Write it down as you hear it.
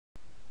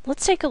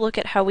Let's take a look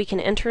at how we can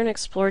enter and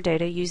explore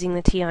data using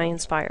the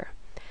TI-Nspire.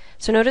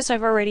 So notice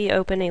I've already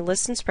opened a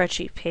list and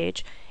spreadsheet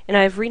page, and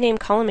I've renamed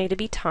column A to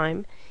be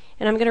time,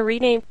 and I'm going to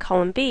rename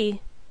column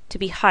B to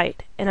be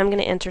height, and I'm going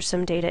to enter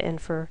some data in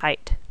for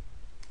height.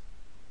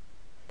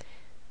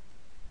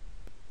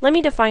 Let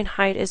me define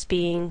height as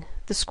being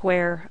the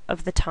square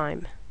of the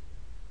time.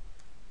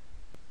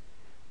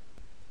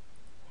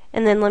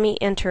 And then let me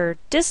enter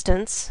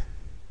distance.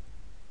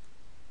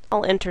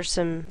 I'll enter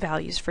some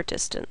values for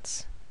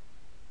distance.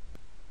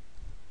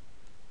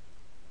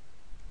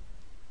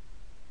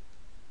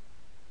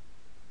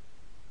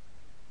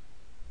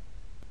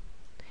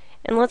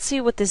 And let's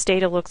see what this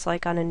data looks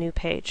like on a new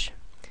page.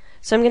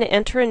 So I'm going to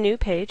enter a new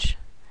page,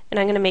 and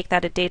I'm going to make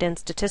that a data and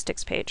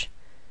statistics page.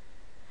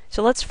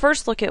 So let's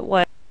first look at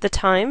what the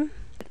time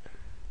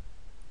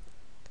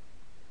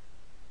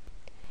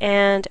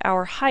and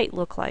our height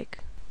look like.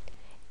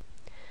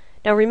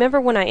 Now remember,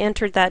 when I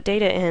entered that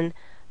data in,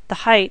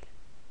 the height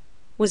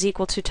was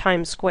equal to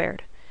time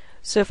squared.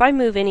 So if I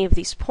move any of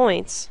these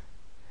points,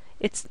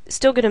 it's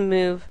still going to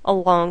move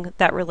along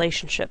that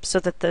relationship so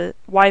that the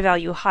y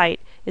value height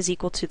is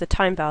equal to the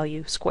time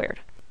value squared.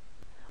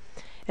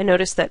 And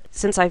notice that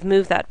since I've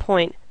moved that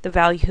point, the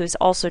value has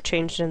also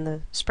changed in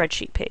the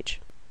spreadsheet page.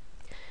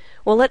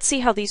 Well, let's see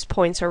how these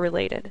points are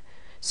related.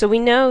 So we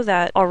know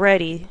that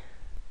already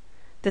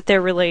that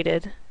they're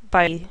related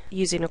by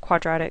using a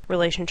quadratic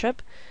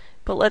relationship,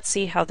 but let's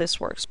see how this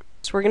works.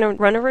 So we're going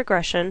to run a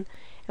regression,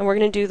 and we're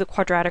going to do the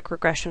quadratic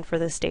regression for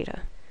this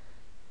data.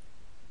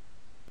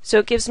 So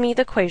it gives me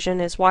the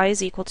equation as y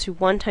is equal to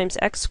 1 times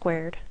x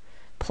squared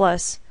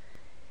plus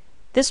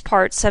this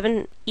part,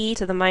 7e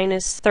to the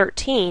minus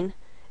 13,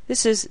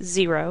 this is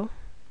 0,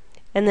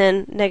 and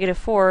then negative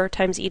 4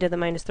 times e to the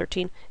minus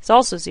 13 is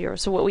also 0.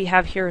 So what we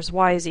have here is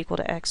y is equal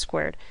to x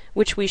squared,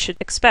 which we should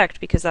expect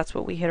because that's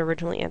what we had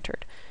originally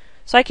entered.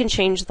 So I can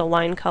change the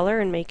line color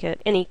and make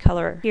it any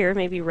color here.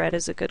 Maybe red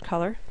is a good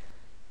color.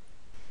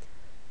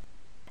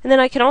 And then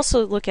I can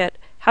also look at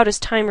how does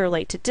time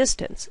relate to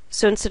distance.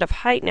 So instead of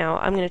height now,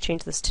 I'm going to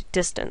change this to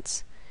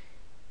distance.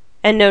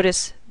 And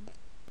notice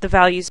the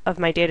values of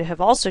my data have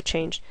also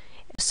changed.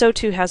 So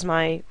too has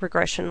my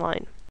regression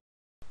line.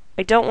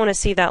 I don't want to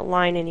see that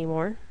line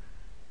anymore,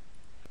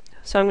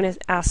 so I'm going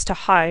to ask to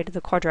hide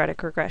the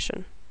quadratic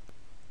regression.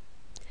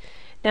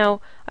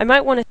 Now, I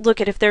might want to look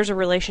at if there's a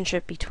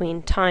relationship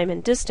between time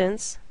and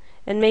distance,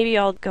 and maybe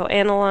I'll go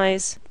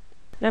analyze,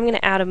 and I'm going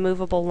to add a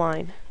movable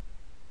line.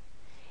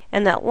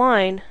 And that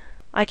line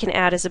I can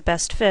add as a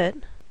best fit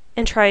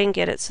and try and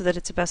get it so that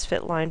it's a best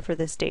fit line for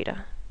this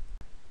data.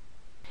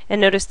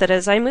 And notice that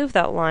as I move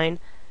that line,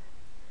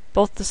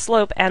 both the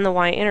slope and the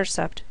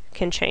y-intercept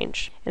can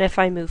change. And if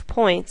I move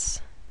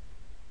points,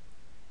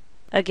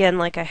 again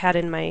like I had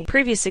in my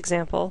previous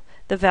example,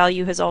 the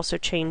value has also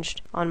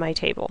changed on my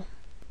table.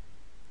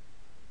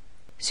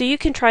 So you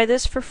can try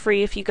this for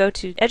free if you go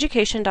to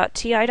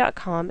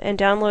education.ti.com and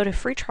download a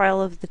free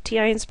trial of the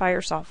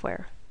TI-Nspire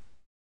software.